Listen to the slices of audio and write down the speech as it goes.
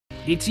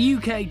It's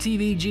UK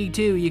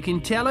TVG2, you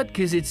can tell it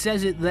because it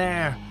says it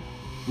there.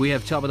 We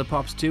have Top of the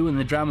Pops 2 and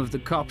the Drama of the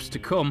Cops to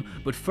come,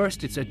 but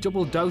first it's a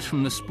double dose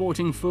from the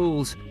Sporting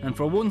Fools, and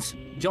for once,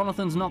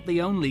 Jonathan's not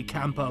the only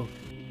Campo.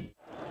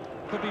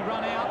 Could be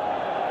run out.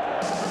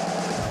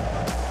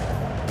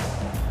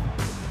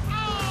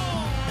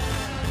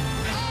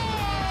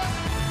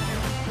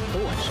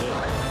 Oh, I see.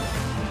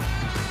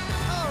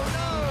 Oh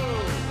no!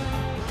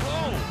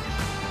 Whoa!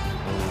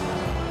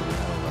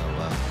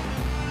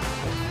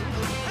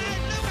 Hey,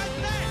 look at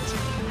that!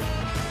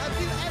 Have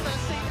you ever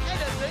seen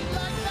anything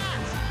like that?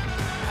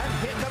 And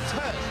here comes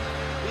Hurt.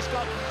 He's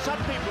got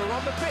some people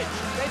on the pitch.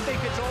 They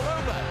think it's all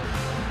over.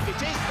 It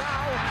is now.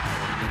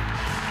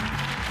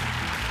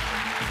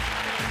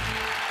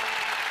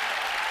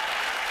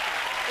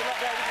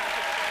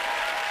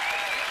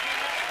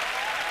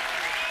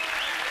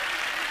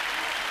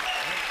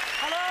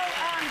 Hello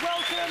and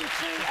welcome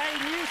to a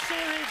new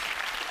series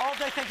of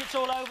They Think It's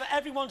All Over.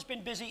 Everyone's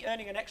been busy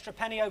earning an extra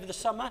penny over the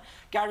summer.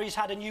 Gary's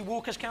had a new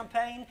Walkers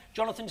campaign.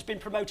 Jonathan's been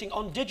promoting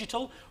on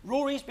digital.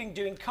 Rory's been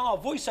doing car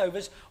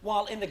voiceovers,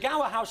 while in the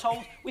Gower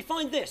household we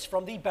find this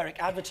from the Berwick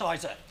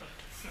Advertiser.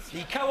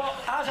 The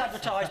co-op as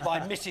advertised by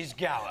Mrs.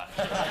 Gower.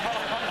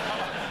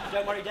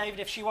 Don't worry, David,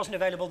 if she wasn't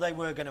available, they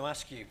were going to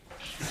ask you.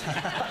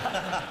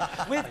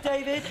 With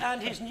David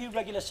and his new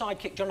regular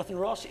sidekick, Jonathan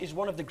Ross, is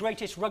one of the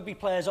greatest rugby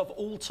players of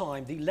all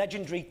time, the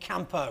legendary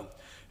Campo,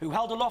 who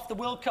held aloft the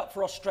World Cup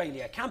for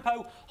Australia.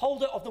 Campo,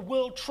 holder of the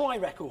world try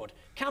record.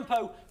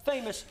 Campo,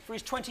 famous for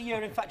his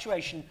 20-year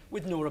infatuation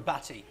with Nora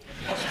Batty.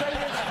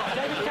 Australia's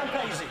David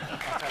Campese.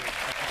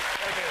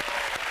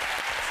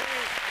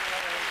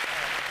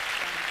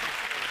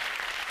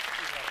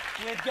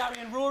 With Gary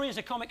and Rory as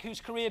a comic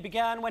whose career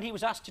began when he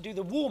was asked to do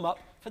the warm-up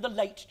for the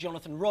late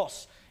Jonathan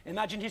Ross.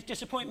 Imagine his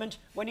disappointment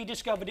when he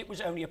discovered it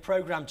was only a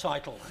programme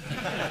title.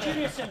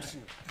 Junior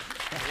Simpson.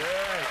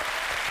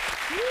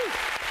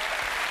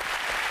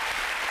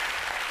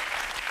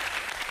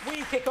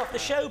 We kick off the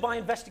show by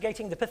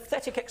investigating the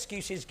pathetic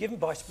excuses given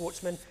by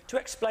sportsmen to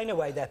explain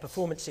away their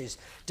performances.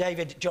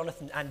 David,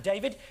 Jonathan and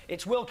David,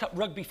 it's World Cup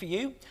rugby for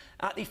you.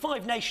 At the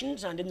Five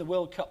Nations and in the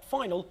World Cup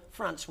final,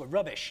 France were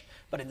rubbish.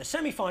 But in the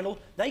semi-final,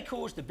 they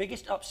caused the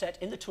biggest upset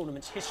in the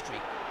tournament's history.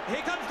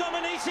 Here comes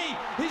Dominici.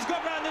 He's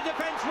got round the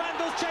defence.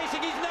 Randall's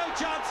chasing. He's no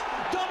chance.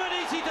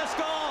 Dominici to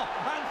score.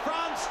 And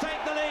France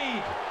take the lead.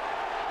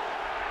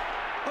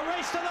 A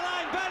race to the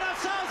line. Bernard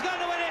Sarr's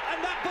going to win it. And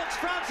that puts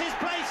France's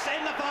place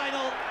in the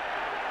final.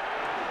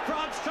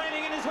 France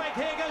trailing in his wake.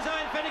 Here goes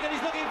Owen Finnegan.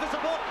 He's looking for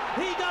support.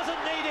 He doesn't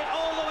need it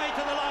all the way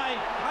to the line.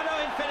 And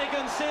Owen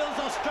Finnegan seals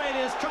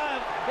Australia's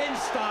triumph in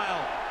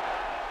style.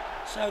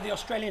 So the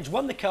Australians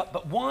won the Cup,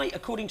 but why,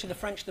 according to the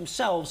French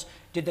themselves,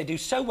 did they do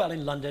so well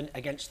in London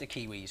against the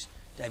Kiwis?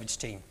 David's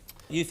team.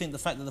 You think the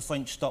fact that the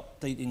French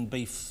stopped eating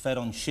beef fed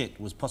on shit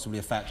was possibly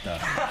a factor?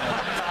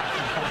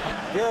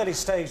 The early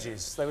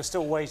stages, they were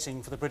still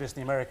waiting for the British and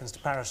the Americans to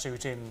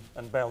parachute in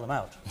and bail them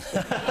out.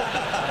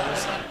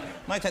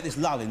 May I take this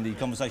lull in the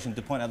conversation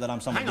to point out that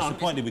I'm somewhat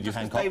disappointed with you,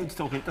 Hancock? David's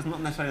talking, it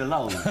doesn't necessarily a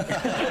lull. It's not the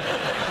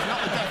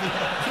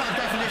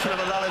definition of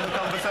a lull in the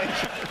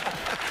conversation.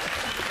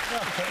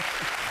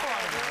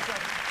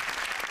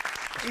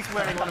 He's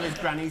wearing one of his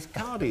granny's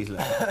cardies, look.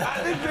 I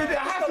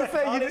have to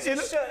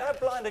say, how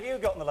blind have you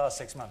got in the last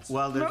 6 months?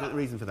 Well, there's a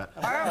reason for that.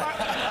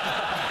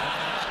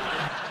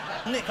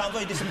 Nick, I'm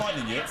very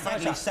disappointed in you,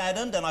 frankly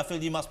saddened, and I feel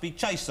you must be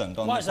chastened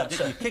on this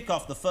subject. You kick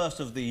off the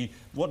first of the,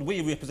 what we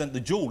represent, the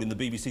jewel in the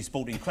BBC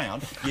Sporting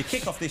Crown. You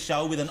kick off this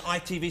show with an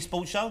ITV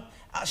sports show.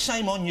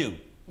 Shame on you.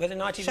 With an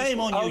ITV Shame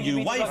on you,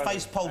 you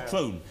whey-faced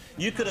poltroon.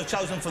 You could have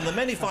chosen from the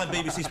many fine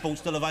BBC sports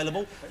still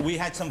available. We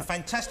had some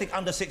fantastic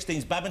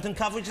under-16s badminton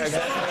coverage this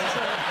summer.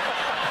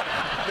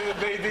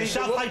 The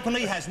South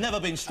Halfpenny has never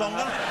been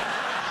stronger.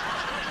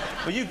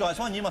 But you guys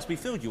won, you must be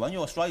thrilled you won.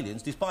 You're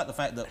Australians, despite the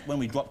fact that when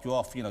we dropped you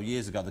off, you know,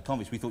 years ago, the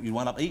convicts, we thought you'd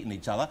wind up eating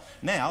each other.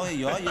 Now, here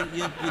you are,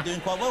 you're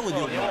doing quite well with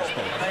your sport.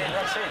 Hey,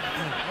 that's it.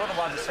 You're the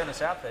ones that sent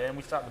us out there and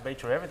we started to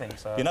beat through everything,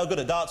 so... You're no good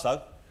at darts, though.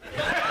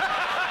 You've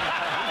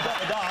got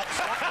the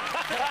darts.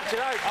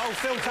 Oh,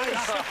 Phil Taylor.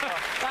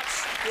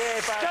 That's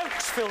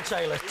Stokes Phil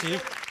Taylor to you.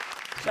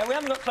 So we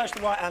haven't got close to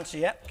the right answer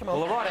yet. Come on.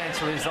 Well, the right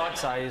answer is, I'd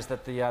say, is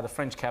that the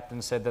French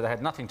captain said that they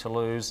had nothing to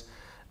lose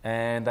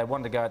and they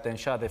wanted to go out there and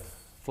show their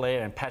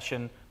flair and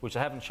passion, which they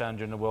haven't shown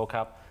during the World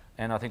Cup,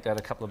 and I think they had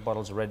a couple of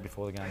bottles of red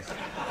before the game.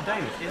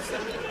 David, is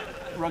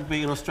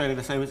rugby in Australia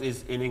the same as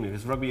is in England?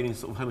 Is rugby any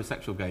sort of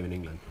homosexual game in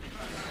England?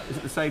 Is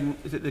it the same?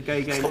 Is it the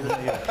gay game? Roy,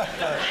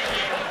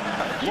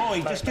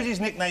 just because his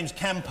nickname's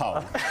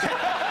Campo.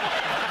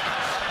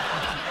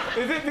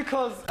 Is it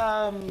because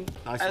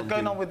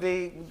going on with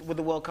the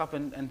World Cup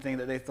and thing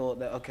that they thought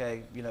that,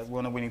 OK, you know, we're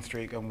on a winning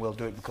streak and we'll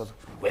do it because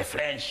we're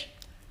French?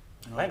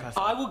 Right.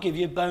 I will give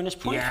you a bonus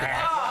point for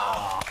that.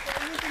 Oh.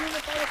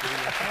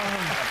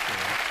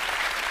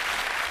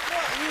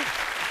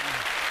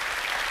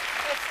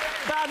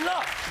 Bad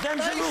luck.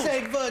 He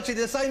said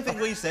virtually the same thing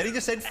we said. He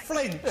just said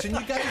flinch, and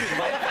you gave it.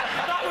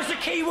 That was the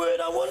key word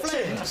I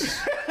wanted.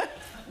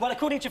 Well,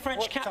 according to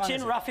French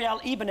captain Raphael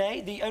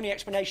Ibanez, the only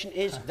explanation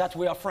is that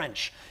we are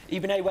French.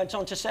 Ibanez went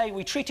on to say,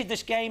 we treated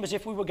this game as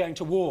if we were going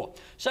to war.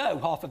 So,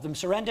 half of them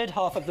surrendered,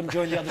 half of them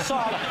joined the other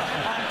side,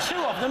 and 2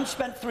 of them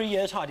spent 3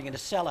 years hiding in a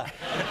cellar.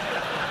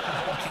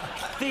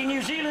 The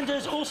New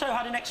Zealanders also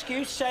had an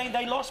excuse, saying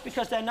they lost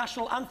because their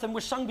national anthem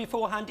was sung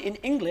beforehand in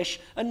English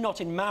and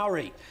not in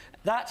Maori.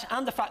 That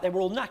and the fact they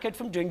were all knackered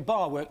from doing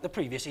bar work the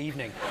previous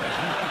evening.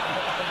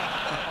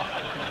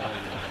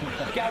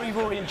 Gary,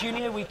 Rory and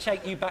Junior, we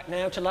take you back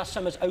now to last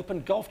summer's Open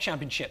Golf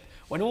Championship,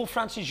 when all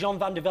France's Jean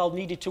van der Velde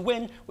needed to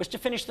win was to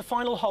finish the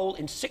final hole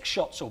in 6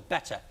 shots or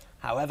better.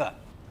 However...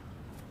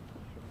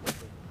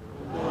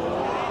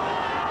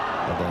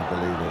 I don't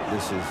believe it.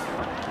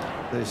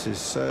 This is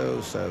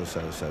so sad.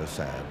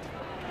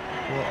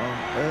 What on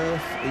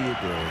earth are you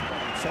doing?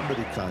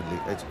 Somebody kindly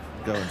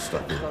go and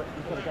stop him.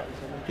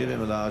 Give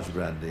him a large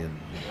brandy and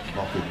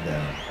mop him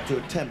down.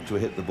 To attempt to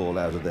hit the ball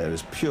out of there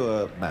is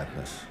pure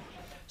madness.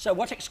 So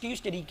what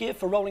excuse did he give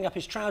for rolling up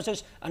his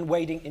trousers and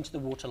wading into the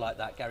water like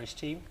that, Gary's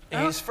team?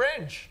 He's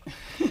French.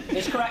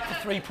 It's correct for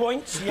 3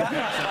 points, yeah.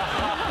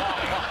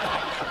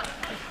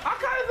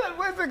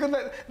 Wait a second,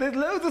 there's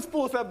loads of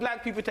sports that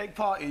black people take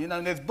part in, you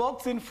know, there's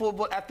boxing,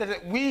 football,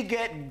 athletic. We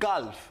get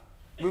golf.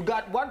 We've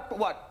got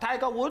what?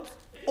 Tiger Woods?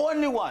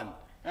 Only one.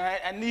 All right,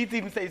 and he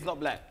even say he's not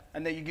black.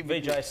 And then you give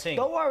Vijay Singh.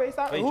 Don't worry, it's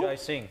not Vijay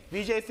Singh.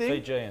 Vijay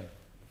Singh? VJN.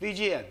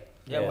 VJN.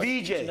 Yeah,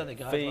 VJ.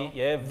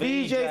 Yeah,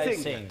 Vijay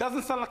Singh.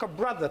 Doesn't sound like a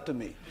brother to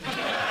me. You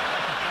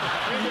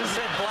just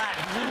said black.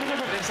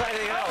 Didn't say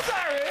anything else.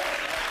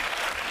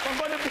 I'm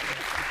sorry.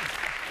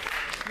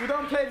 You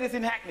don't play this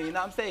in Hackney, you know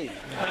what I'm saying?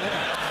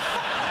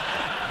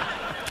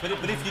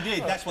 But if you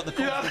did, that's what the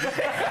question was.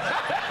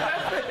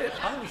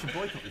 I think we should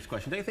boycott this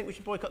question. Don't you think we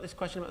should boycott this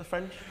question about the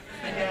French?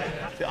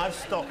 Yeah. See, I've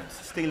stopped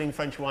stealing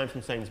French wine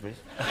from Sainsbury's.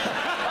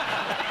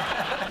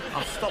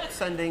 I've stopped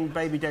sending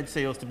baby dead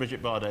seals to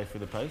Brigitte Bardot through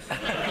the post.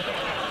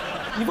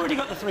 You've already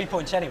got the 3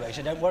 points anyway,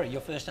 so don't worry,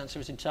 your first answer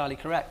is entirely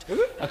correct.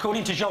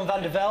 According to Jean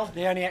van der Velde,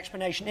 the only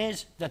explanation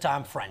is that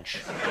I'm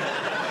French.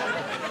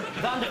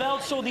 Van der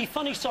Velde saw the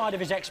funny side of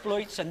his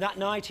exploits, and that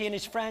night he and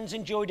his friends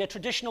enjoyed a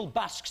traditional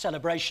Basque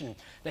celebration.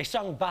 They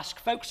sung Basque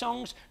folk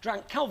songs,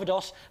 drank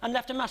Calvados, and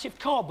left a massive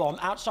car bomb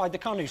outside the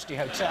Carnoustie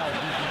Hotel.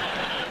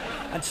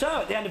 And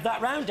so, at the end of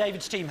that round,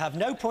 David's team have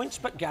no points,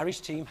 but Gary's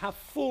team have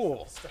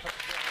 4.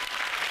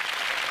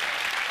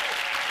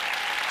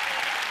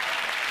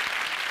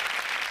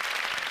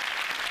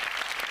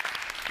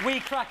 We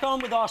crack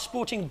on with our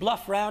sporting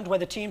bluff round, where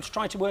the teams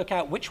try to work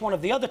out which one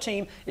of the other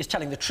team is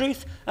telling the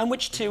truth and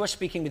which 2 are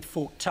speaking with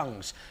forked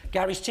tongues.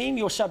 Gary's team,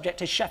 your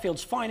subject is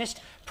Sheffield's finest,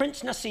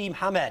 Prince Naseem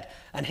Hamed.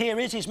 And here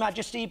is His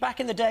Majesty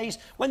back in the days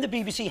when the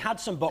BBC had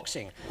some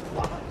boxing.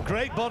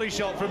 Great body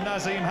shot from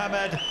Naseem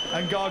Hamed,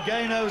 and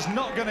Gargano's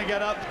not going to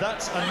get up.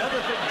 That's another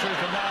victory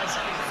for Naz.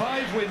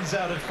 5 wins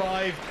out of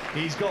 5.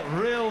 He's got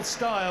real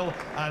style,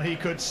 and he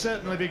could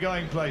certainly be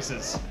going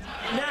places.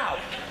 Now,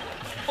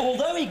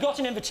 although he got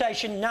an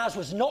invitation, Naz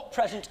was not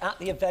present at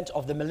the event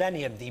of the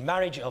millennium, the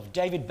marriage of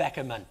David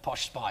Beckham and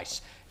Posh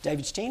Spice.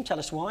 David's team, tell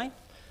us why.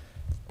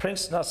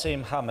 Prince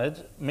Naseem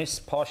Hamed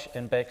missed Posh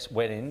and Beck's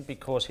wedding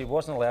because he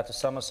wasn't allowed to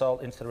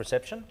somersault into the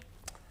reception.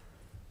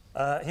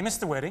 He missed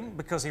the wedding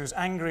because he was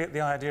angry at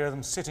the idea of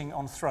them sitting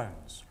on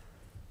thrones.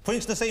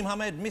 Prince Naseem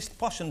Hamed missed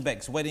Posh and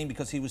Beck's wedding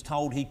because he was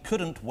told he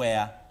couldn't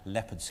wear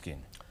leopard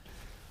skin.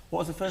 What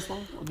was the first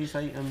one? What did you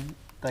say,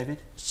 David?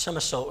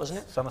 Somersault, wasn't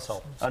it?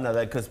 Somersault. Oh, no,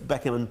 because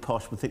Beckham and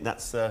Posh would think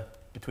that's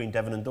between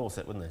Devon and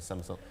Dorset, wouldn't they?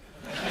 Somersault.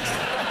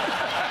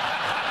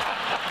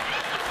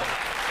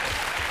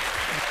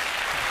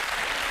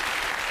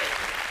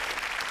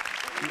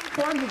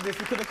 Wondered this,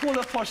 we could have called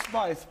her Posh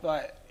Spice,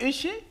 but is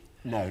she?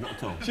 No, not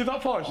at all. She's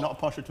not posh? Not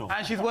posh at all.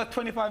 And she's worth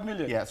 25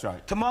 million? Yeah, that's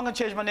right. Tomorrow I'm going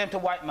to change my name to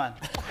White Man.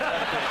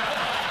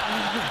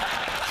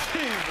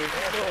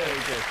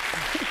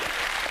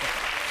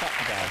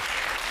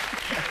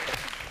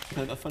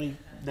 They've got a funny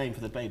name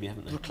for the baby,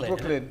 haven't they?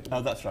 Brooklyn.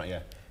 Oh, that's right, yeah.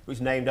 It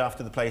was named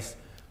after the place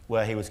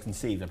where he was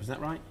conceived. Is that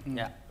right?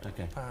 Yeah.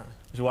 OK.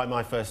 Which is why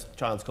my first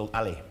child's called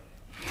Ali.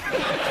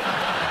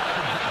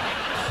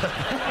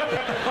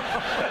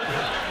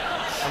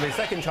 And my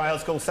second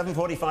child's called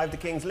 745 to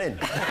King's Lynn.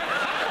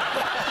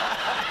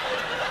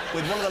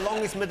 With one of the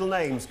longest middle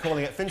names,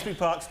 calling it Finsbury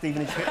Park,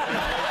 Stevenage.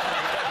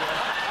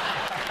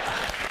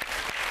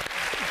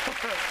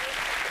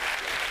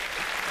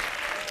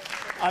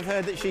 I've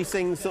heard that she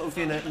sings sort of,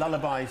 you know,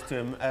 lullabies to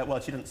him. Well,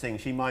 she doesn't sing,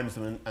 she mimes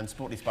them, and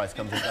Sporty Spice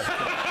comes in and does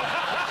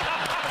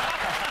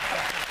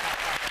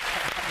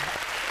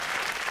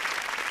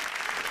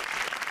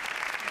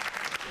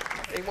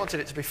it. He wanted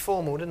it to be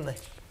formal, didn't he?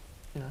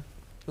 You know,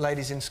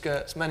 ladies in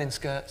skirts, men in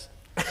skirts.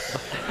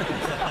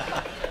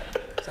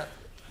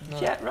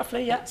 Yeah,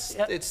 roughly, yeah.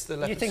 It's the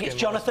leopard You think it's skin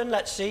Jonathan?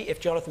 Let's see if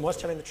Jonathan was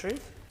telling the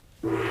truth.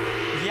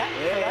 Yeah,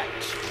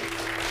 correct.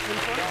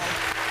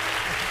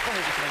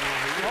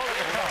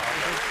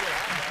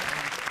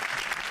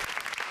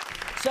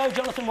 So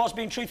Jonathan was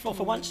being truthful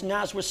for once.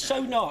 Naz was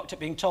so knocked at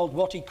being told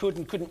what he could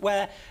and couldn't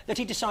wear that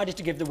he decided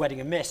to give the wedding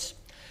a miss.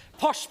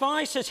 Posh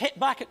Spice has hit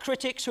back at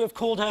critics who have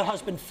called her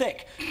husband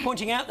thick,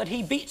 pointing out that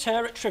he beats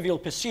her at Trivial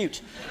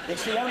Pursuit.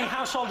 It's the only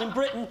household in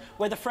Britain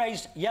where the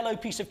phrase yellow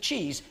piece of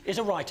cheese is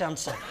a right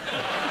answer.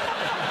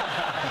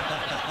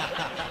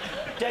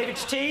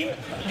 David's team,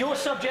 your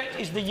subject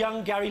is the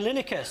young Gary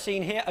Lineker,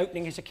 seen here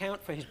opening his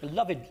account for his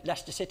beloved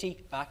Leicester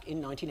City back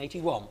in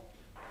 1981. To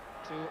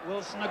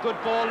Wilson, a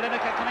good ball,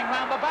 Lineker coming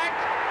round the back.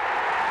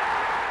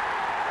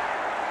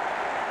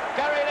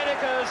 Gary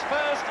Lineker's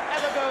first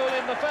ever goal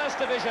in the First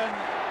Division.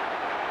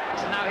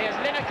 So now here's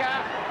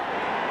Lineker.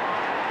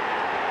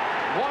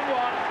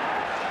 1-1.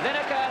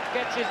 Lineker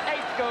gets his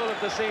 8th goal of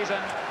the season.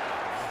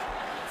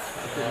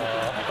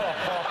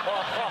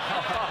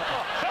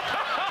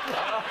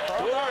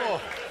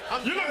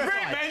 You look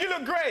great, man. You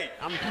look great.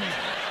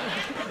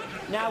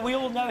 Now, we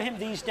all know him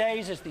these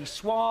days as the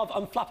suave,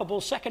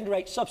 unflappable,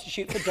 second-rate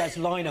substitute for Des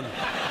Lynam.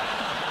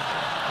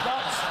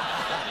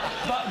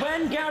 But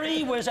when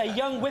Gary was a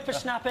young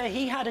whippersnapper,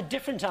 he had a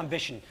different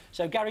ambition.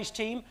 So, Gary's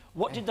team,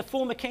 what did the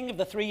former king of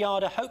the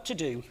 3-yarder hope to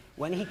do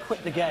when he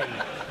quit the game?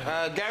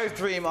 Gary's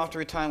dream after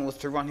retirement was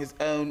to run his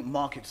own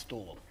market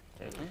stall.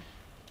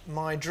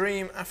 My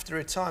dream after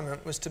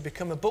retirement was to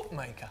become a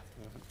bookmaker.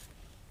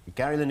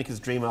 Gary Lineker's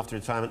dream after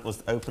retirement was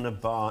to open a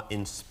bar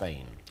in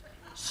Spain.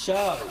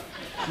 So,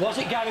 was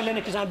it Gary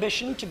Lineker's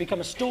ambition to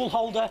become a stall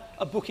holder,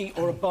 a bookie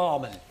or a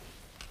barman?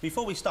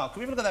 Before we start,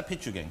 can we have a look at that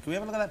picture again? Can we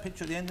have a look at that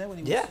picture at the end there when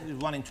he was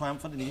running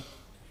triumphant? And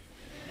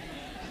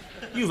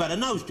You've had a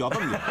nose job,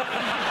 haven't you?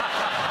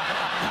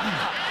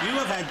 You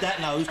have had that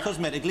nose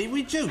cosmetically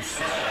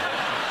reduced.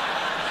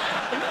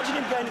 Imagine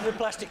him going to the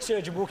plastic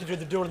surgeon, walking through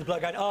the door and the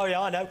bloke going, oh, yeah,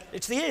 I know,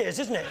 it's the ears,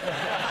 isn't it?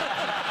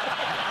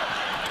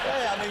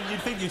 Yeah, I mean, you'd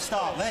think you'd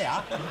start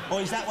there,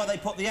 or is that where they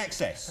put the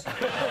excess? Is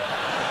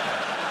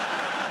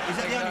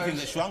that the only thing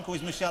that shrunk, or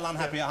is Michelle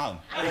unhappy at home?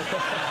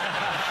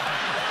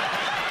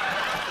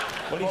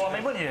 Well,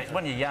 I mean,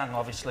 when you're young,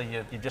 obviously,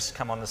 you just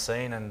come on the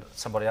scene and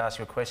somebody asks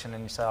you a question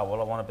and you say, oh, well,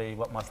 I want to be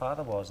what my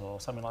father was, or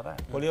something like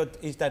that. Well,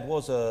 his dad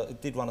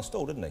did run a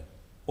stall, didn't he?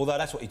 Although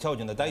that's what he told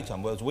you in the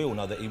daytime, whereas we all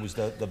know that he was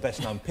the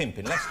best-known pimp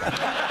in Leicester.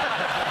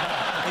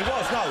 He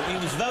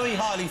was very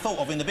highly thought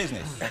of in the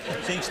business.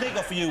 So he'd sneak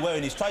off for you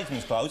wearing his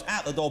tradesman's clothes,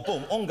 out the door,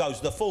 boom, on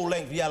goes the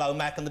full-length yellow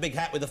Mac and the big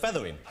hat with the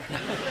feather in.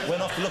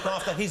 Went off to look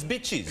after his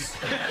bitches.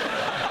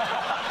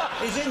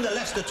 He's in the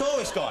Leicester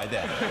tourist guide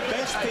there.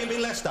 Best pimp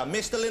in Leicester,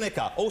 Mr.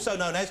 Lineker, also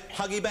known as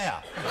Huggy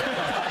Bear.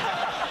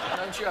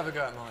 Don't you have a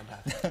go at my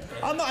dad?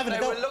 I'm not having a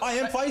go. I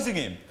am praising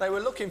him. They were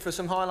looking for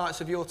some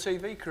highlights of your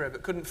TV career,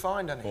 but couldn't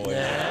find any. Oh,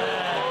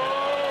 yeah.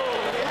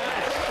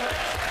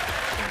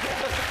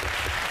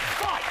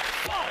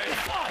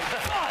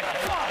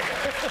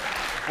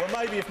 Well,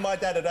 maybe if my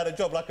dad had had a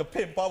job like a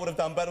pimp, I would have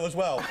done better as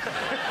well.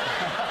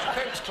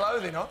 Pimp's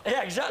clothing, huh?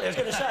 Yeah, exactly, I was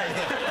going to say.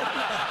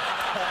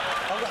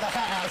 I've got the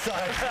hat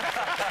outside.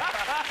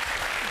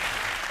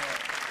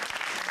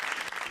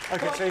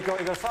 OK, so you've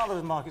got a father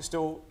with a market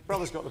stall,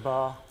 brother's got the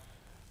bar,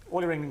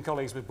 all your England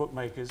colleagues with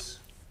bookmakers.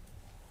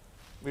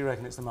 We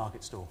reckon it's the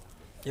market stall.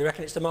 You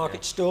reckon it's the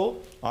market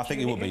stall? I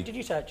think it will be. Did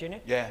you say it, Junior?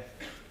 Yeah.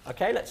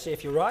 OK, let's see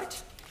if you're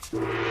right.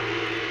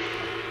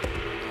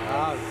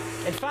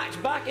 In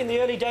fact, back in the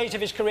early days of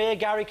his career,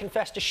 Gary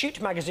confessed to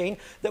Shoot magazine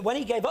that when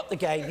he gave up the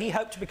game, he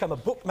hoped to become a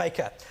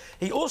bookmaker.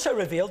 He also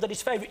revealed that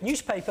his favourite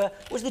newspaper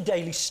was the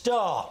Daily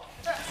Star.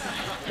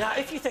 Now,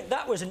 if you think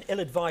that was an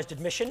ill-advised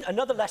admission,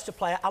 another Leicester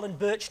player, Alan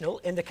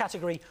Birchnell, in the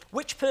category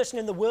 "Which person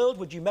in the world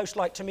would you most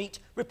like to meet?"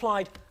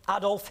 replied,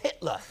 Adolf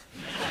Hitler.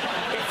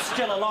 If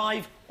still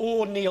alive,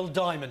 or Neil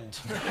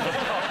Diamond.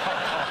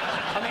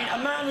 I mean,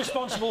 a man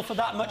responsible for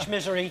that much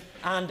misery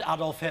and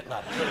Adolf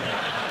Hitler.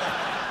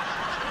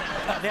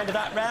 At the end of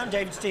that round,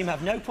 David's team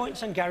have no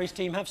points and Gary's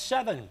team have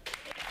 7.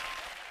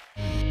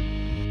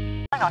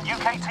 On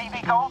UK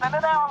TV Gold and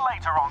an hour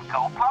later on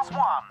Gold Plus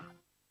 1.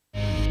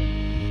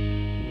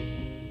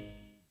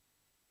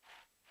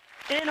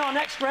 In our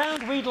next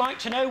round, we'd like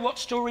to know what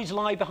stories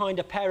lie behind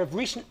a pair of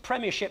recent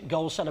Premiership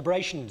goal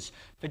celebrations.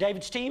 For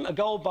David's team, a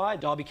goal by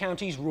Derby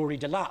County's Rory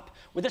Delap,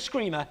 with a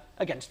screamer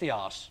against the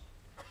arse.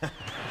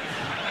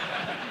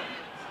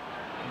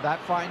 That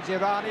finds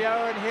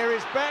Iranio, and here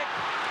is Beck.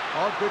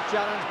 Oh, good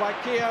challenge by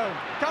Keown.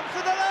 Comes to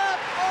the lap!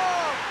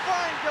 Oh,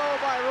 fine goal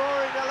by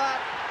Rory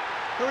Delap,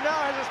 who now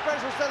has a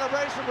special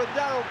celebration with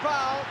Darryl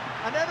Powell,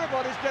 and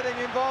everybody's getting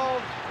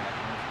involved.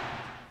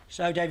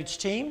 So, David's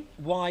team,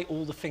 why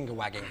all the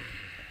finger-wagging?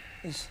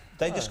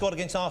 They just scored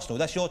against Arsenal.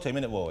 That's your team,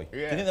 isn't it, Rory? Yeah.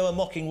 Do you think they were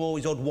mocking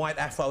Rory's odd white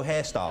afro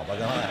hairstyle? By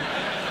going like that?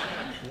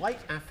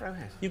 White afro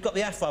hairstyle? You've got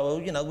the afro,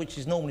 you know, which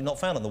is normally not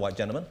found on the white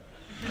gentleman.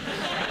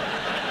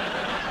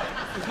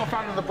 It's not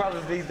found on the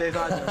brothers these days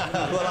either.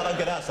 Well, I don't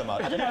get out so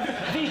much. I don't know.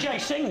 VJ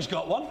Singh's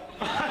got one.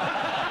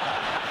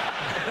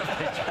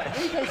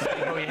 VJ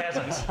Singh, no, he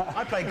hasn't.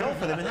 I play golf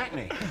with him in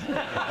Hackney.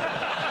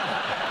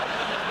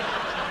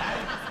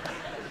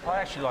 I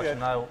actually like to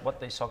know what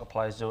these soccer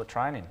players do at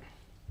training.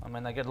 I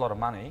mean, they get a lot of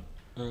money,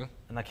 and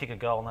they kick a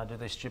goal and they do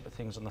these stupid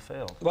things on the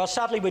field. Well,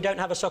 sadly, we don't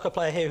have a soccer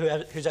player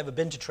here who's ever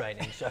been to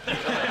training, so...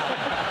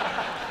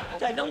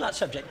 David, on that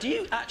subject, do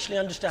you actually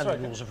understand the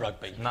rules of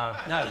rugby? No.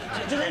 No.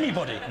 Does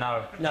anybody?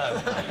 No. No.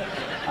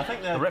 I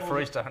think the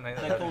referees don't.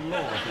 They're called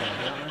laws.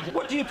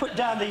 What do you put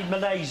down the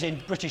Malays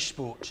in British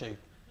sport to,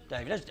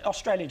 David? As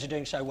Australians are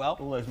doing so well.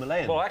 All those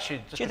Malays. Well, actually,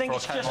 just do you think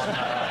before it's I came just...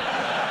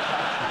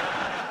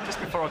 on, just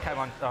before I came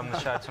on the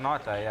show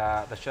tonight,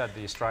 they showed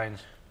the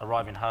Australians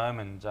arriving home,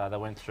 and they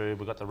went through.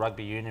 We got the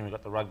rugby union, we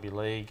got the rugby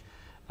league,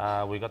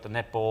 we got the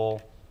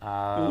netball,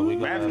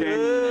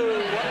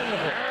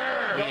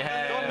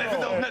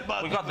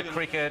 we got the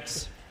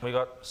cricket. We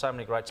got so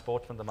many great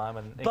sportsmen at the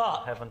moment.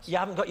 But you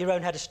haven't got your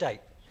own head of state.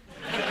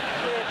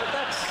 Yeah, but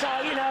that's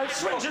you know,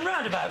 swings and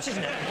roundabouts,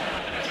 isn't it?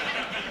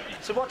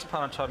 So once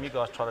upon a time, you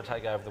guys tried to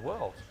take over the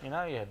world. You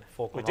know, you had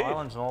Falkland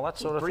Islands and all that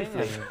sort of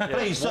Briefly. thing.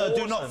 Please, sir,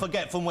 do not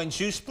forget from whence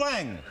you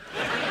sprang.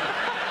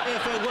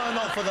 If it were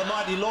not for the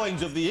mighty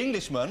loins of the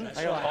Englishman...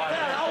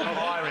 I'm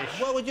Irish.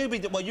 Well, would you be...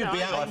 Well, you'd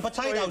be out in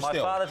potatoes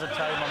still. My father's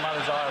Italian, my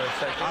mother's Irish.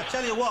 So I'll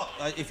tell you what,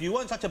 if you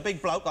weren't such a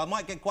big bloke, I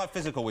might get quite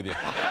physical with you.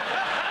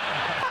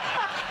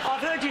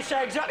 I've heard you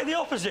say exactly the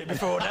opposite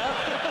before now.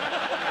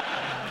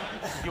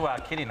 You are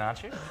kidding,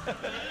 aren't you?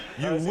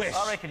 You wish.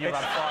 I reckon you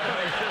run 5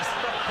 metres.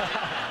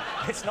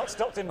 It's not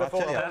stopped in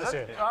before.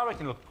 I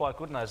reckon you look quite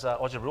good in those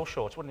Aussie real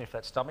shorts, wouldn't you, if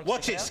that stomach...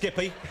 Watch it,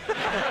 Skippy.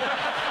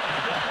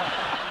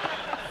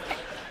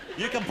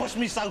 You can push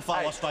me so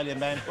far, Australian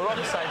man. We're on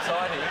the same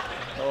side here.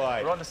 All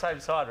right. We're on the same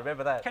side,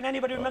 remember that. Can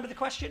anybody remember the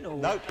question? Or...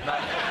 Nope. No.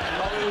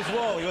 Oh, it was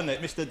Rory, wasn't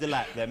it? Mr.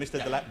 Delap there,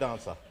 Mr. Delap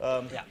dancer.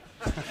 Yeah.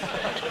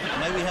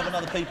 May we have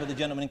another peep at the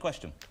gentleman in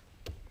question?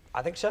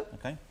 I think so.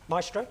 OK.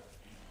 Maestro?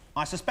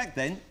 I suspect,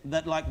 then,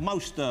 that, like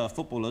most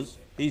footballers,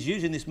 he's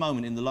using this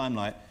moment in the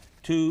limelight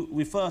to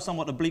refer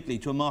somewhat obliquely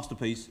to a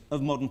masterpiece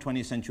of modern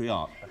 20th century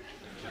art,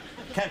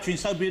 capturing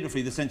so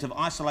beautifully the sense of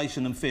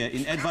isolation and fear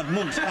in Edvard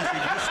Munch's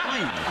classic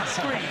The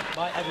Scream.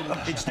 By Edvard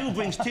Munch. It still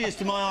brings tears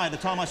to my eye the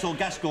time I saw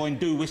Gascoigne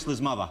do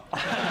Whistler's mother.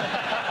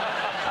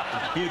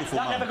 Beautiful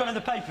That moment. never got in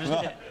the papers,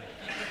 did it?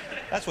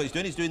 That's what he's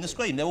doing. He's doing The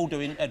Scream. They're all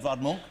doing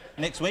Edvard Munch.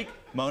 Next week,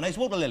 Monet's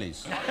Water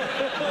Lilies.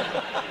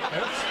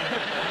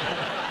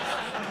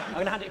 I'm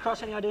going to hand it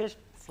across. Any ideas?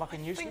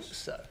 Fucking useless.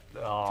 So.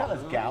 Oh. Tell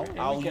us, Gal.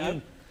 Oh,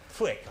 you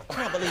prick. I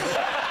can't believe it.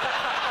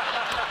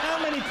 How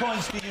many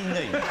points do you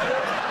need?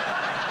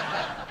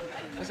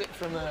 Is it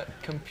from a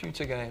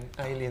computer game,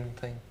 Alien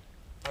thing?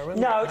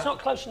 No, it's not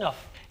close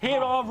enough. Here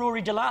are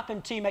Rory Delap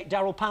and teammate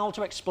Darryl Powell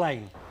to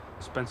explain.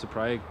 Spencer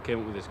Pryor came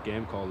up with this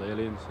game called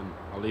Aliens, and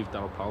I'll leave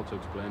Darryl Powell to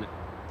explain it.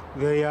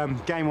 The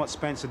game what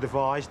Spencer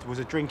devised was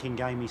a drinking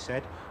game, he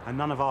said, and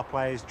none of our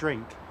players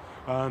drink.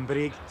 But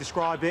he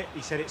described it,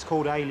 he said it's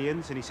called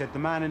Aliens, and he said the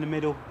man in the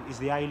middle is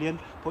the alien,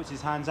 puts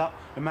his hands up,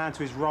 the man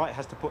to his right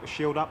has to put a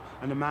shield up,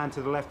 and the man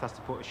to the left has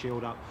to put a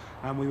shield up.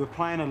 And we were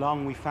playing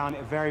along, we found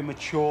it a very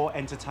mature,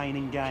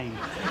 entertaining game.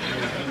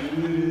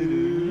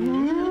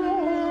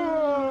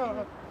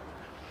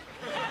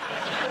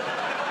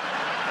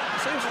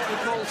 Seems what we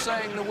call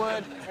saying the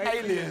word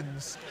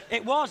aliens.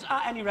 It was,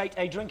 at any rate,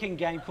 a drinking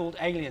game called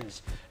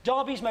Aliens.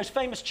 Derby's most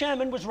famous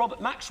chairman was Robert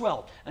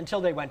Maxwell,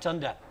 until they went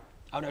under.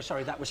 Oh, no,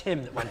 sorry, that was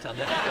him that went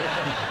under.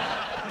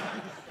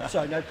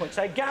 So, no point.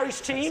 So,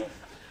 Gary's team,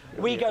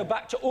 we go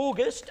back to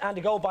August and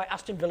a goal by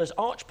Aston Villa's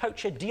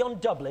arch-poacher Dion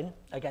Dublin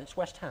against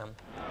West Ham.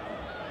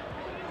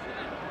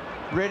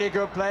 Really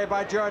good play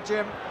by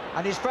Georgium,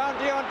 and he's found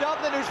Dion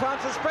Dublin, who's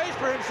found some space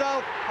for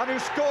himself, and who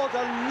scored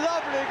a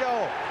lovely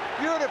goal.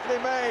 Beautifully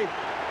made.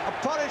 A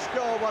polished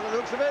goal by the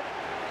looks of it.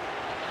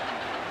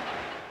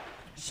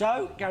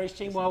 So, Gary's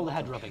team, well, the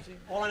head rubbing.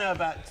 All I know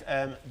about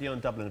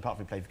Dion Dublin, apart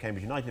from he played for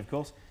Cambridge United, of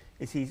course,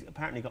 is he's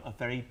apparently got a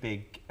very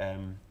big...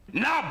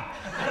 Nub!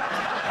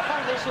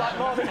 Apparently it's like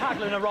Marvin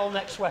Hagler in a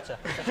roll-neck sweater.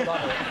 It's not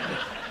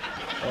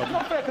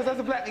fair, because as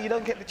a black, you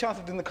don't get the chance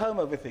of doing the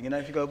comb-over thing, you know,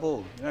 if you go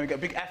bald. You know, you get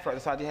a big afro at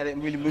the side of your head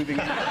and really moving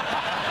it.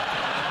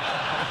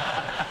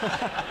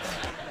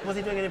 Was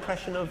he doing an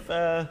impression of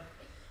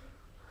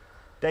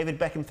David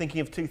Beckham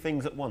thinking of two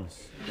things at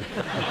once?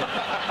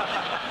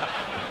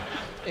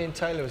 Ian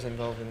Taylor was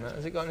involved in that.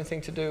 Has it got anything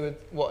to do with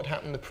what had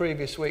happened the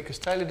previous week? Because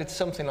Taylor did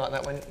something like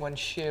that when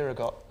Shearer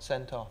got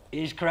sent off.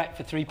 He's correct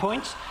for 3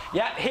 points.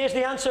 Yeah, here's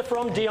the answer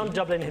from Dion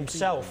Dublin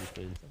himself.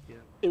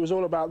 It was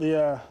all about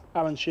the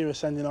Alan Shearer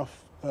sending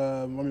off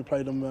when we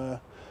played him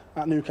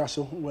at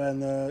Newcastle,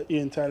 when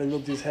Ian Taylor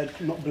rubbed his head,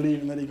 not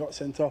believing that he got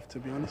sent off, to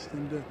be honest,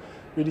 and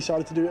we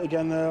decided to do it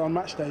again on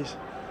match days.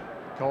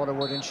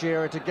 Calderwood and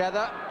Shearer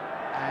together,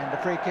 and the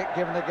free kick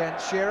given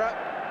against Shearer.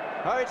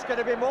 Oh, it's going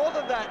to be more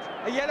than that.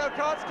 A yellow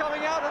card's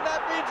coming out, and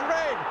that means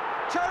red.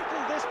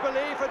 Total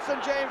disbelief at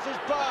St James's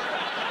Park.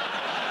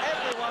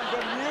 Everyone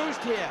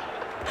bemused here.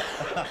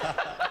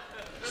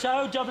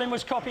 So, Dublin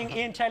was copying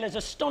Ian Taylor's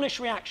astonished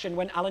reaction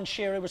when Alan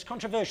Shearer was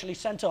controversially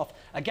sent off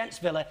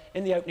against Villa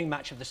in the opening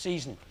match of the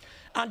season.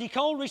 Andy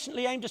Cole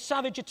recently aimed a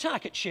savage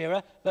attack at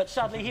Shearer, but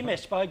sadly he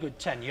missed by a good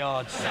 10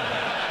 yards.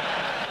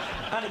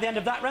 And at the end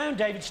of that round,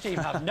 David's team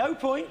have no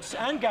points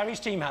and Gary's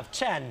team have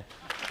 10.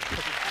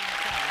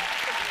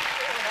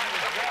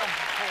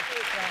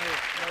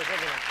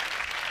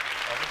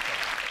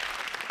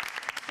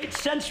 It's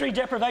sensory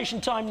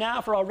deprivation time now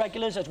for our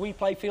regulars as we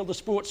play Field the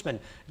Sportsman.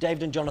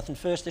 David and Jonathan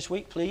first this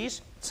week,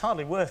 please. It's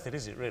hardly worth it,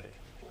 is it, really?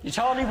 It's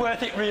hardly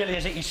worth it, really,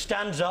 is it? He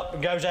stands up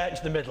and goes out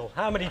into the middle.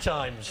 How many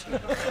times?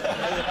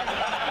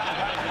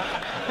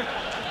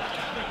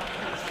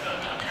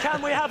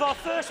 Can we have our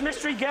first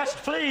mystery guest,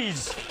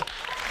 please?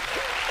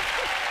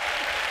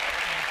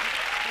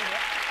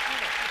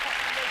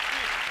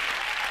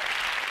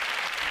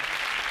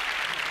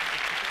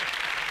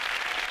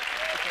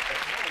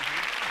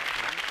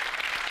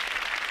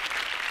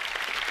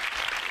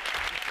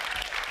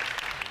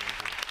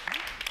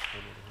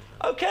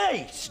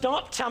 OK,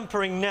 start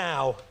tampering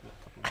now.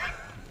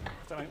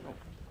 It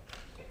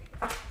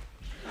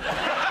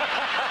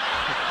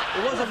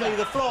wasn't me,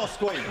 the floor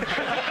squeaked.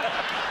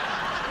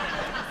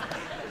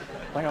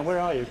 Hang on, where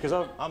are you? Because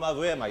I'm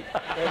over here, mate.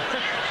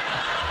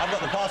 I've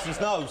got the parson's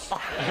nose.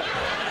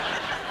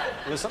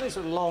 There's something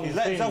sort of long. He's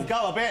let himself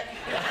go a bit.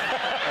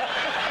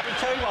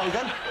 Too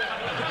Wogan.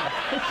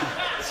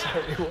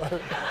 Sorry,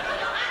 Wogan.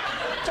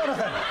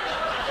 Jonathan!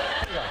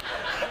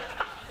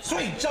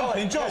 Sweet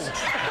jumping George!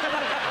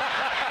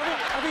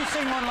 Have you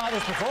seen one like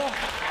this before?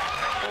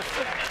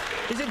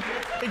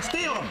 It's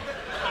Dion!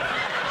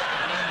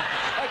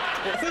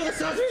 I feel the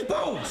size of his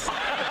balls!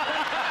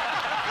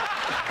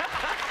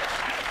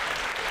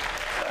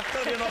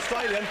 Don't be an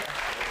Australian.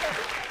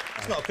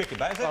 It's not a cricket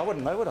bat, is it? I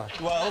wouldn't know, would I?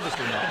 Well,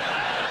 obviously not.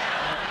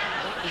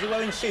 Is he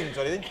wearing shins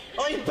or anything?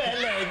 I bet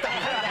leg! I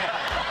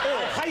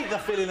hate the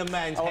feeling of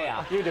man's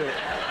hair. You do it.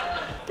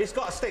 It's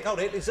got a stick, hold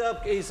it. Is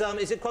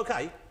it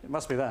croquet? It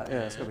must be that,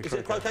 yeah. It's got to be Is it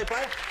a croquet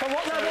player? From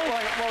what level?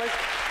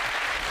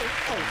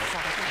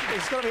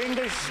 It's got to be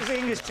English. Is it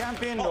English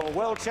champion or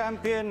world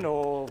champion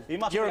or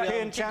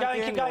European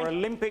champion or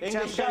Olympic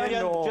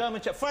champion or German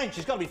champion? French.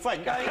 It's got to be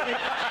French.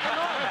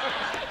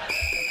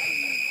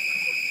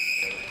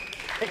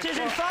 It is,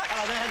 in fact,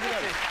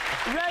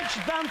 Reg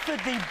Bamford,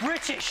 the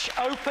British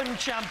Open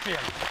champion.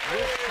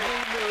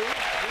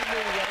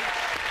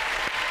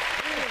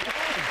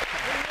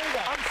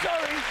 I'm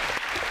sorry.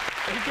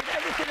 He did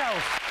everything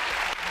else.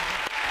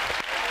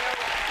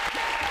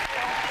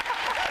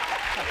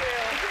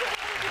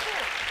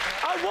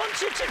 I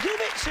wanted to give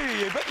it to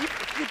you, but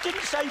you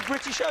didn't say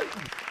British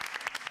Open.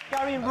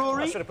 Gary and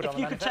Rory, if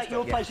you could take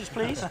your places,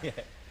 please.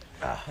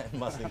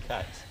 Muslin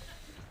cats.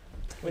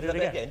 We do it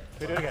again.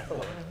 We do it again.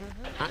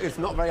 It's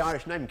not a very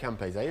Irish name,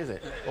 Campese, is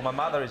it? Well, my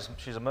mother is,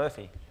 she's a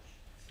Murphy. Is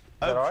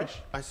that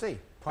Irish? I see.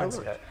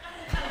 OK.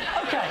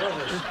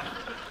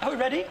 Are we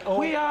ready?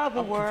 We are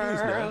the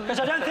world.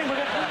 Because I don't think we're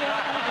going to...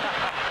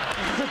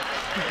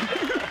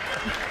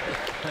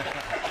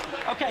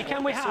 OK,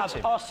 can we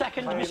have our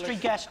second mystery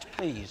guest,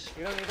 please?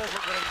 You know, he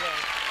doesn't let him go.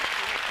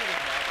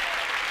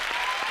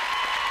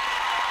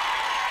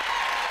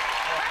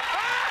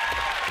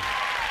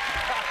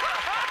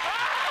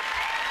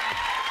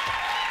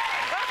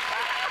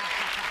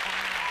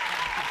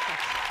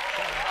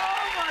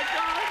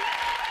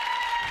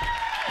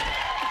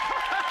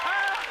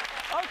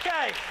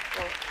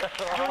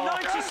 Your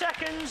 90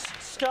 seconds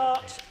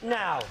start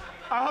now.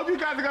 I hope you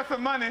guys got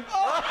some money.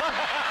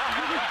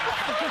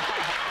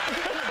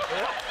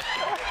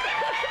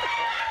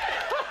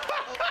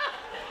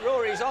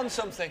 Rory's on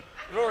something.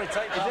 Rory,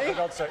 take that for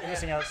God's sake. You're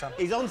missing out some.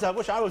 He's on to. I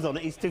wish I was on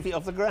it. He's 2 feet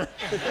off the ground.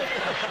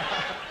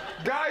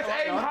 Guys,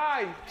 aim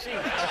high.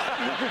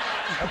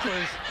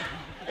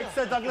 It's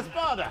Sir Douglas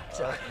Bader.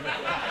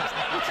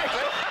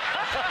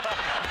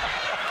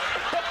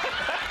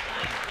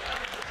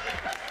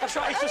 That's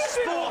right, it's a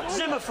sport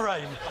Zimmer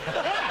frame.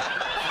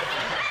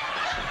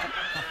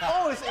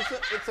 Oh, it's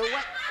a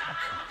wet...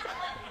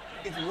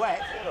 It's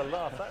wet. What a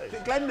laugh that is. Is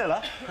it Glenn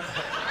Miller?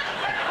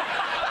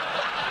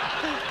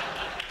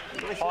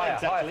 Higher,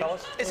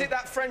 fellas. Is it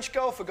that French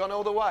golfer gone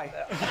all the way?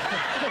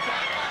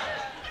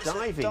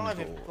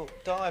 Diving ball.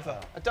 Diver.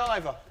 A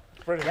diver.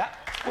 Brilliant. Yeah.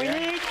 We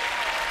need...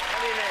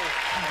 What do you need?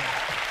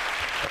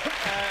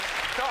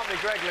 Can't be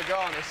Greg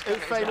Louganis.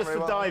 Who's famous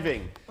for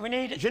diving? We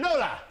need...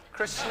 Ginola.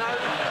 Chris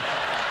Snowden.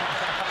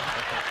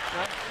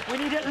 No. We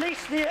need at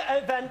least the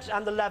event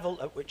and the level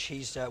at which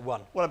he's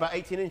won. Well, about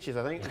 18 inches,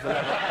 I think.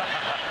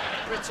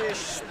 British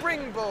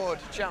springboard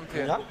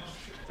champion. No.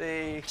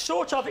 The...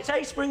 Sort of. It's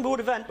a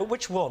springboard event, but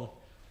which one?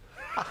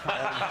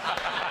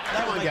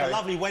 That would make a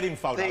lovely wedding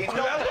photo. It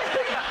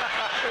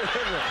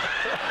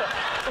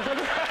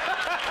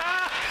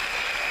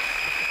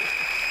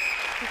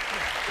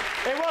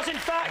was, in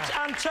fact,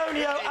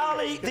 Antonio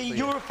Ali, the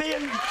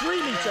European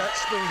 3-metre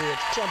springboard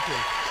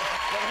champion.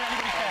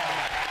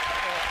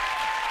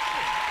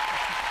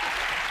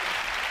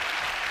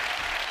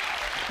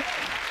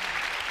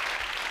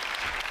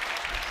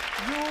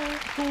 You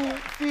two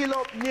feel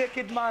up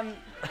naked man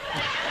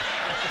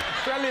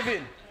for a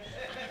living.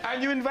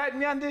 And you invite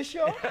me on this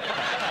show?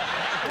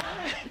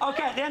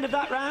 OK, at the end of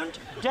that round,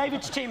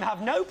 David's team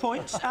have no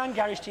points and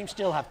Gary's team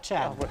still have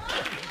 10.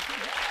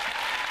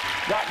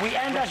 Right, we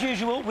end, as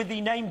usual, with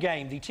the name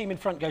game. The team in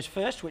front goes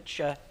first,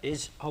 which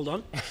is... Hold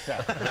on.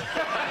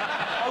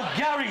 Oh,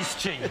 Gary's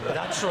team.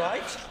 That's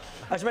right.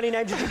 As many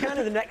names as you can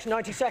in the next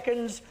 90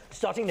 seconds,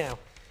 starting now.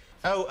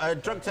 Oh,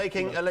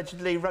 drug-taking,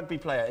 allegedly rugby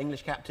player,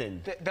 English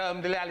captain.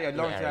 Lawrence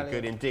Dallaglio.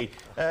 Good indeed.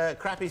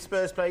 Crappy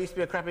Spurs player, used to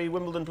be a crappy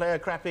Wimbledon player,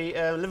 crappy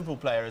Liverpool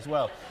player as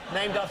well.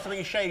 Named after something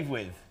you shave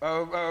with.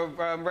 Neil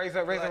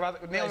Razor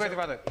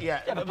Ruddock.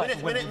 Yeah,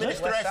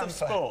 Ministeress of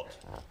Sport.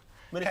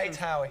 Kate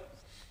Howie.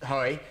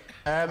 Howie.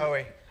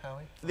 Howie.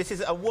 This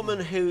is a woman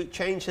who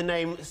changed her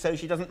name so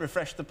she doesn't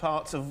refresh the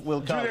parts of Will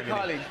Carling. Julia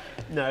Carling.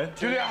 No.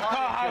 Julia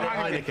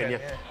Heineken,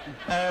 yeah.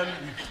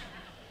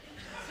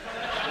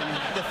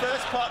 The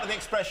first part of the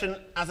expression,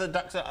 as a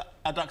duck's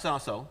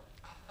arsehole.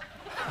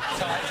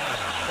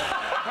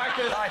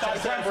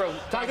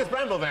 Tiger's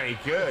Bramble, very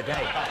good,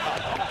 hey.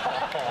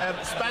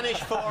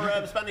 Spanish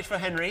for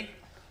Henry.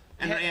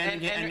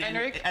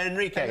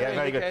 Enrique, yeah,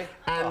 very good.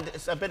 And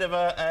it's a bit of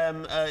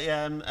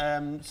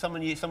a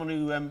someone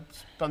who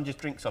sponges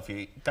drinks off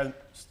you. Don't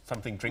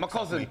something drinks. My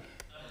cousin. Off me.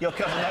 Your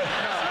cousin? No,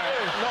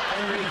 not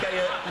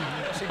Enrique.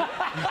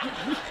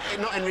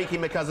 Not Enrique,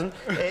 my cousin.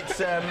 It's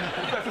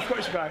That's a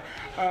Scottish guy.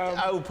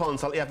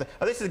 Ponsalt. Yeah.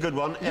 Oh, this is a good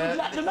one. You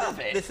let them have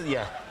it. This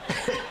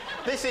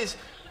is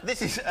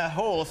This is a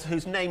horse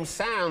whose name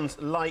sounds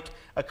like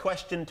a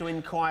question to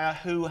inquire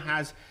who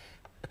has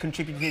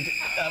contributed.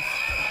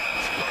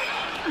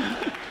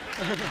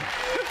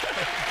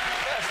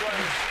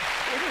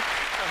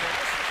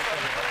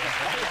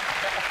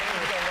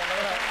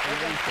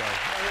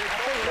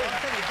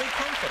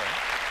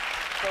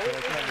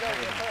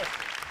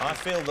 I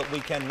feel that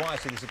we can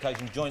rise to this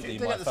occasion jointly. Do you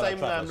think at the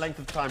same length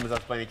of time as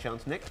us by any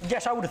chance, Nick?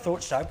 Yes, I would have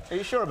thought so. Are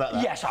you sure about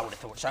that? Yes, I would have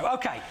thought so.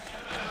 OK.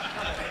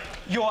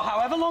 You're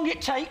however long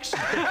it takes.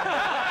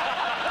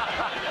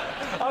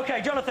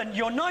 OK, Jonathan,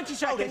 you're 90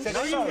 seconds.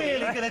 Are you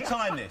really going to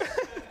time this?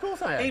 Of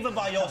course I am. Even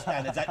by your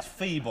standards, that's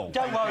feeble.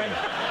 Don't worry.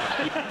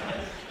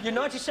 Your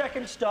 90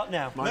 seconds start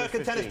now.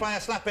 American tennis player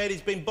Slaphead,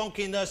 he's been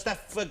bonking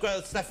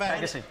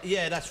Stefan.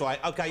 Yeah, that's right.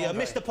 OK,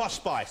 Mr. Posh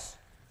Spice.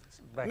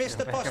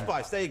 Mr. Posh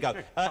Spice, there you go.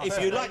 If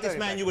you like this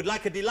man, you would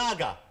like a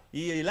Dilaga.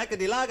 You like a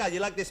Dilaga, you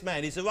like this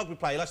man. He's a rugby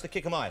player, he likes to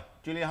kick 'em high.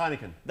 Julia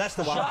Heineken. That's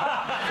the one.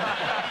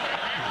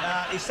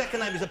 His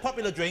second name is a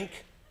popular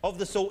drink of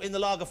the sort in the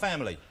lager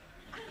family.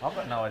 I've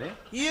got no idea.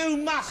 You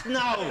must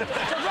know! It's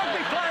a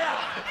rugby player!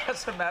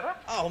 What's the matter?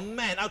 Oh,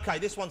 man, OK,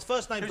 this one's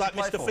first name's like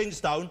Mr.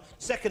 Flintstone.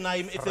 Second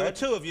name, if there were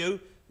two of you,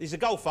 he's a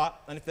golfer,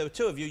 and if there were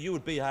two of you, you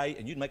would be a,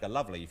 and you'd make a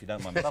lovely, if you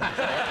don't mind me saying.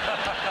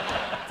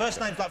 First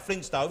name's like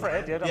Flintstone.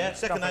 Fred, yeah,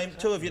 second name,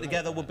 two of you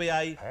together would be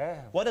a...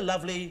 What a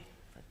lovely...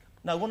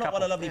 No, well, not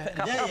what a lovely...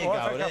 There you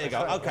go, there you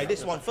go. OK,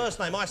 this one, first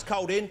name, ice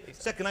cold in.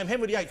 Second name,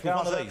 Henry VIII with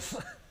one of these.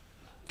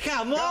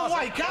 Come on,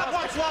 wait,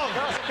 what's wrong?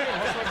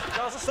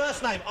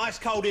 First name, ice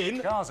cold in.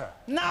 Gaza.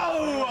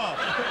 No!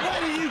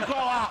 Where do you grow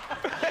up?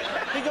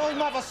 Did your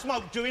mother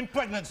smoke during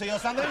pregnancy or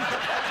something?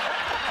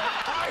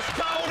 Ice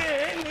cold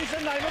in is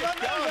the name of a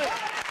movie.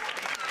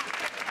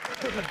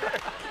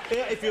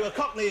 Yeah, if you're a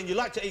Cockney and you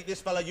like to eat this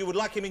fella, you would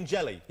like him in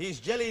jelly. He's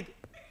jellied.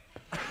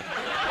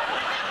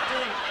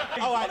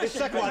 All right, this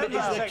second one is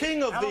the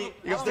king of the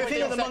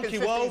monkey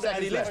world,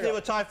 and he lives near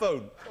a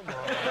typhoon.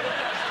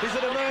 He's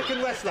an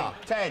American wrestler.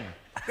 10.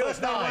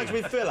 First name rhymes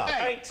with filler.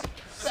 8,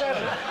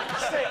 7,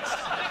 6,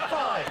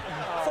 5,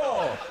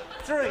 4,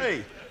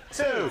 3,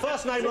 2.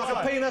 First name like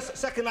a penis,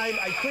 second name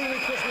a creamy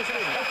Christmas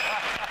ring.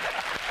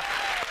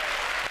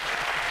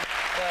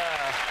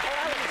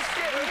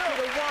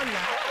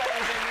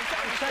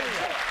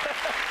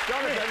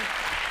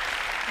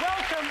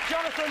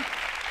 Jonathan,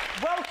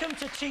 welcome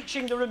to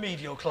teaching the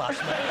remedial class,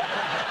 mate.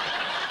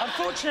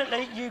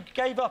 Unfortunately, you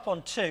gave up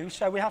on 2,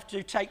 so we have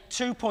to take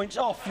 2 points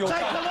off your... Take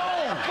them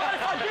all! But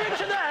if I give it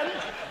to them...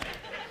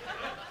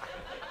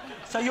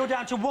 So you're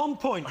down to 1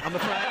 point, I'm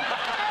afraid.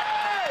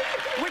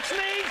 Which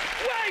means...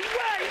 Wait!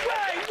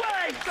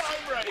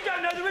 You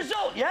don't know the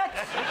result yet?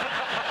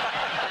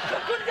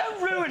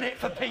 Don't ruin it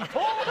for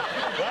people.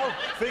 Well,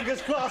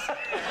 fingers crossed.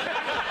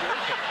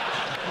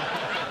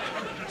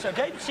 So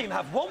David's team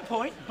have 1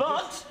 point,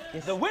 but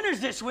the winners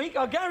this week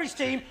are Gary's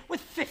team with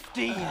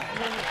 15.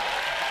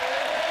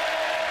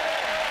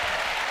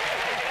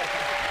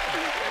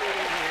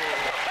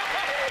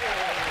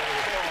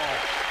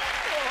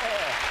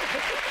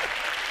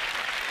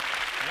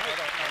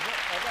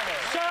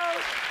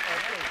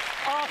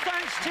 Our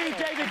thanks to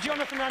David,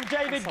 Jonathan and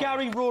David,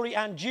 Gary, Rory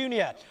and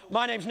Junior.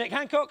 My name's Nick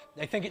Hancock.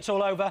 They think it's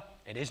all over.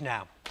 It is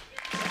now.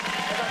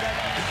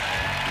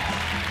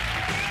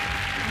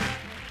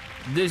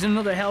 There's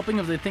another helping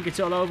of They Think It's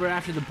All Over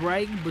after the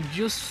break, but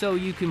just so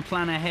you can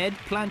plan ahead,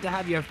 plan to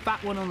have your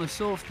fat one on the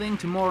soft thing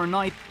tomorrow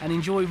night and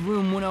enjoy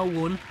Room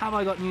 101, Have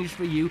I Got News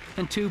For You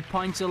and 2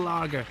 pints of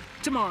lager.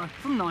 Tomorrow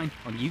from 9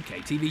 on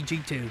UK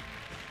TVG2.